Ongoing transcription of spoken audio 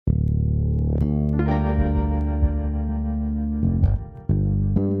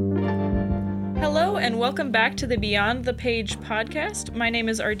and welcome back to the Beyond the Page podcast. My name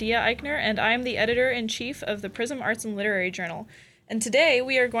is Ardea Eichner, and I'm the editor-in-chief of the Prism Arts and Literary Journal. And today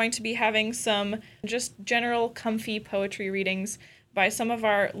we are going to be having some just general comfy poetry readings by some of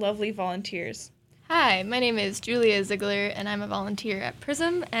our lovely volunteers. Hi, my name is Julia Ziegler, and I'm a volunteer at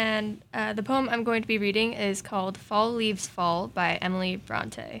Prism, and the poem I'm going to be reading is called Fall Leaves Fall by Emily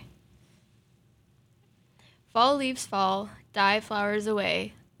Bronte. Fall leaves fall, die flowers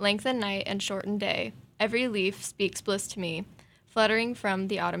away, lengthen night and shorten day. Every leaf speaks bliss to me, fluttering from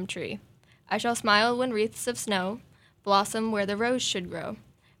the autumn tree. I shall smile when wreaths of snow blossom where the rose should grow.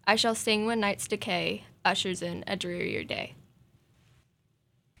 I shall sing when night's decay ushers in a drearier day.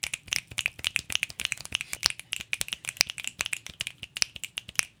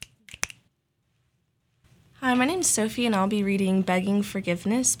 Hi, my name's Sophie, and I'll be reading Begging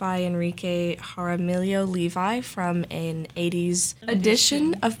Forgiveness by Enrique Jaramillo Levi from an 80s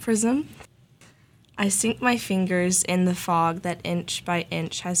edition of Prism. I sink my fingers in the fog that inch by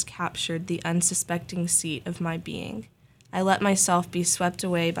inch has captured the unsuspecting seat of my being. I let myself be swept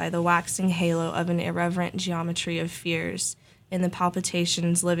away by the waxing halo of an irreverent geometry of fears in the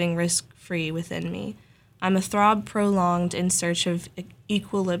palpitations living risk-free within me. I'm a throb prolonged in search of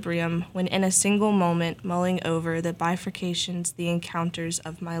equilibrium when in a single moment mulling over the bifurcations, the encounters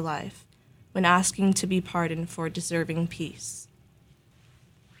of my life, when asking to be pardoned for deserving peace.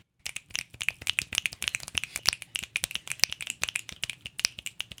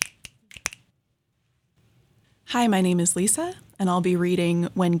 Hi, my name is Lisa, and I'll be reading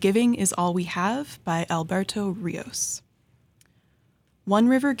When Giving is All We Have by Alberto Rios. One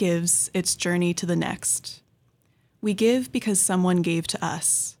river gives its journey to the next. We give because someone gave to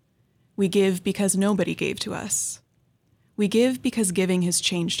us. We give because nobody gave to us. We give because giving has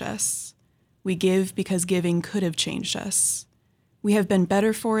changed us. We give because giving could have changed us. We have been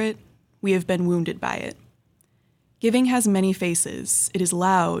better for it. We have been wounded by it. Giving has many faces. It is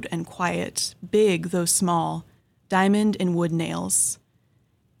loud and quiet, big though small, diamond and wood nails.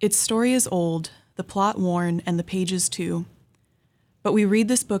 Its story is old, the plot worn, and the pages too. But we read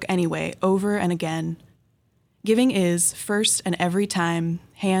this book anyway, over and again. Giving is, first and every time,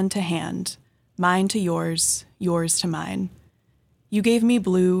 hand to hand, mine to yours, yours to mine. You gave me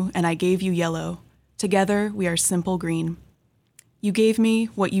blue, and I gave you yellow. Together, we are simple green. You gave me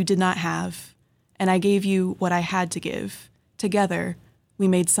what you did not have, and I gave you what I had to give. Together, we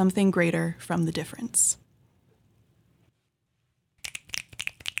made something greater from the difference.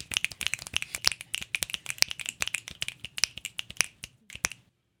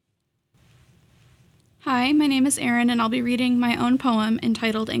 Hi, my name is Erin, and I'll be reading my own poem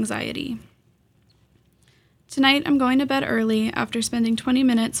entitled Anxiety. Tonight, I'm going to bed early after spending 20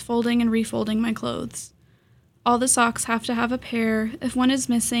 minutes folding and refolding my clothes. All the socks have to have a pair. If one is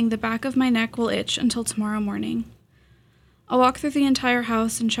missing, the back of my neck will itch until tomorrow morning. I'll walk through the entire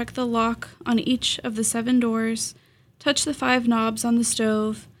house and check the lock on each of the 7 doors, touch the 5 knobs on the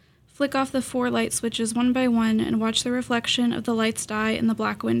stove, flick off the 4 light switches one by one, and watch the reflection of the lights die in the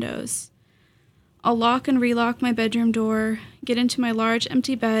black windows. I'll lock and relock my bedroom door, get into my large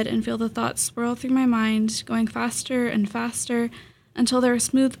empty bed, and feel the thoughts swirl through my mind, going faster and faster until they're a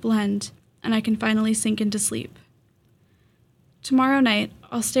smooth blend, and I can finally sink into sleep. Tomorrow night,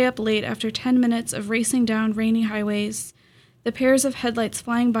 I'll stay up late after 10 minutes of racing down rainy highways, the pairs of headlights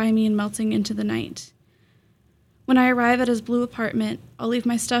flying by me and melting into the night. When I arrive at his blue apartment, I'll leave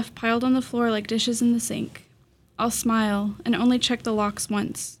my stuff piled on the floor like dishes in the sink. I'll smile and only check the locks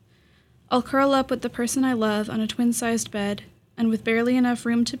once. I'll curl up with the person I love on a twin-sized bed, and with barely enough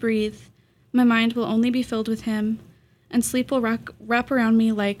room to breathe, my mind will only be filled with him, and sleep will wrap around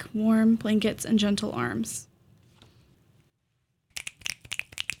me like warm blankets and gentle arms.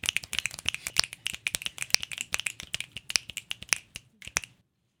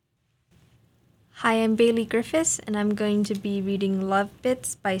 Hi, I'm Bailey Griffiths, and I'm going to be reading Love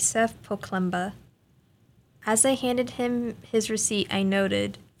Bits by Seth Poklemba. As I handed him his receipt, I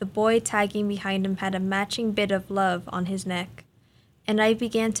noted the boy tagging behind him had a matching bit of love on his neck, and I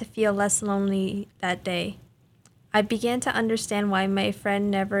began to feel less lonely that day. I began to understand why my friend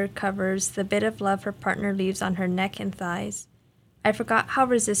never covers the bit of love her partner leaves on her neck and thighs. I forgot how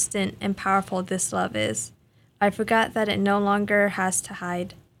resistant and powerful this love is. I forgot that it no longer has to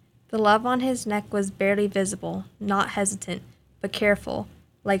hide. The love on his neck was barely visible, not hesitant, but careful,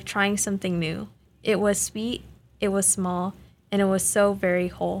 like trying something new. It was sweet, it was small, and it was so very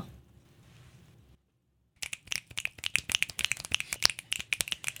whole.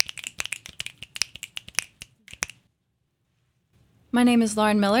 My name is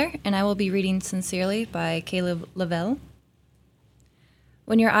Lauren Miller, and I will be reading Sincerely by Caleb Lavelle.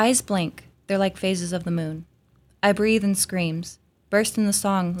 When your eyes blink, they're like phases of the moon. I breathe in screams, burst into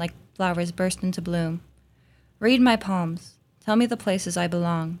song like flowers burst into bloom. Read my palms, tell me the places I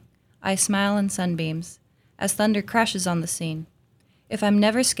belong. I smile in sunbeams, as thunder crashes on the scene. If I'm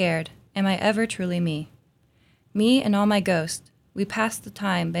never scared, am I ever truly me? Me and all my ghosts, we pass the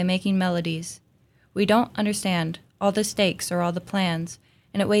time by making melodies. We don't understand all the stakes or all the plans,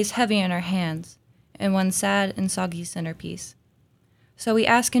 and it weighs heavy in our hands, in one sad and soggy centerpiece. So we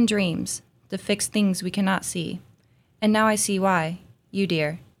ask in dreams to fix things we cannot see, and now I see why you,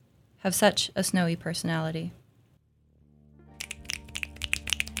 dear, have such a snowy personality.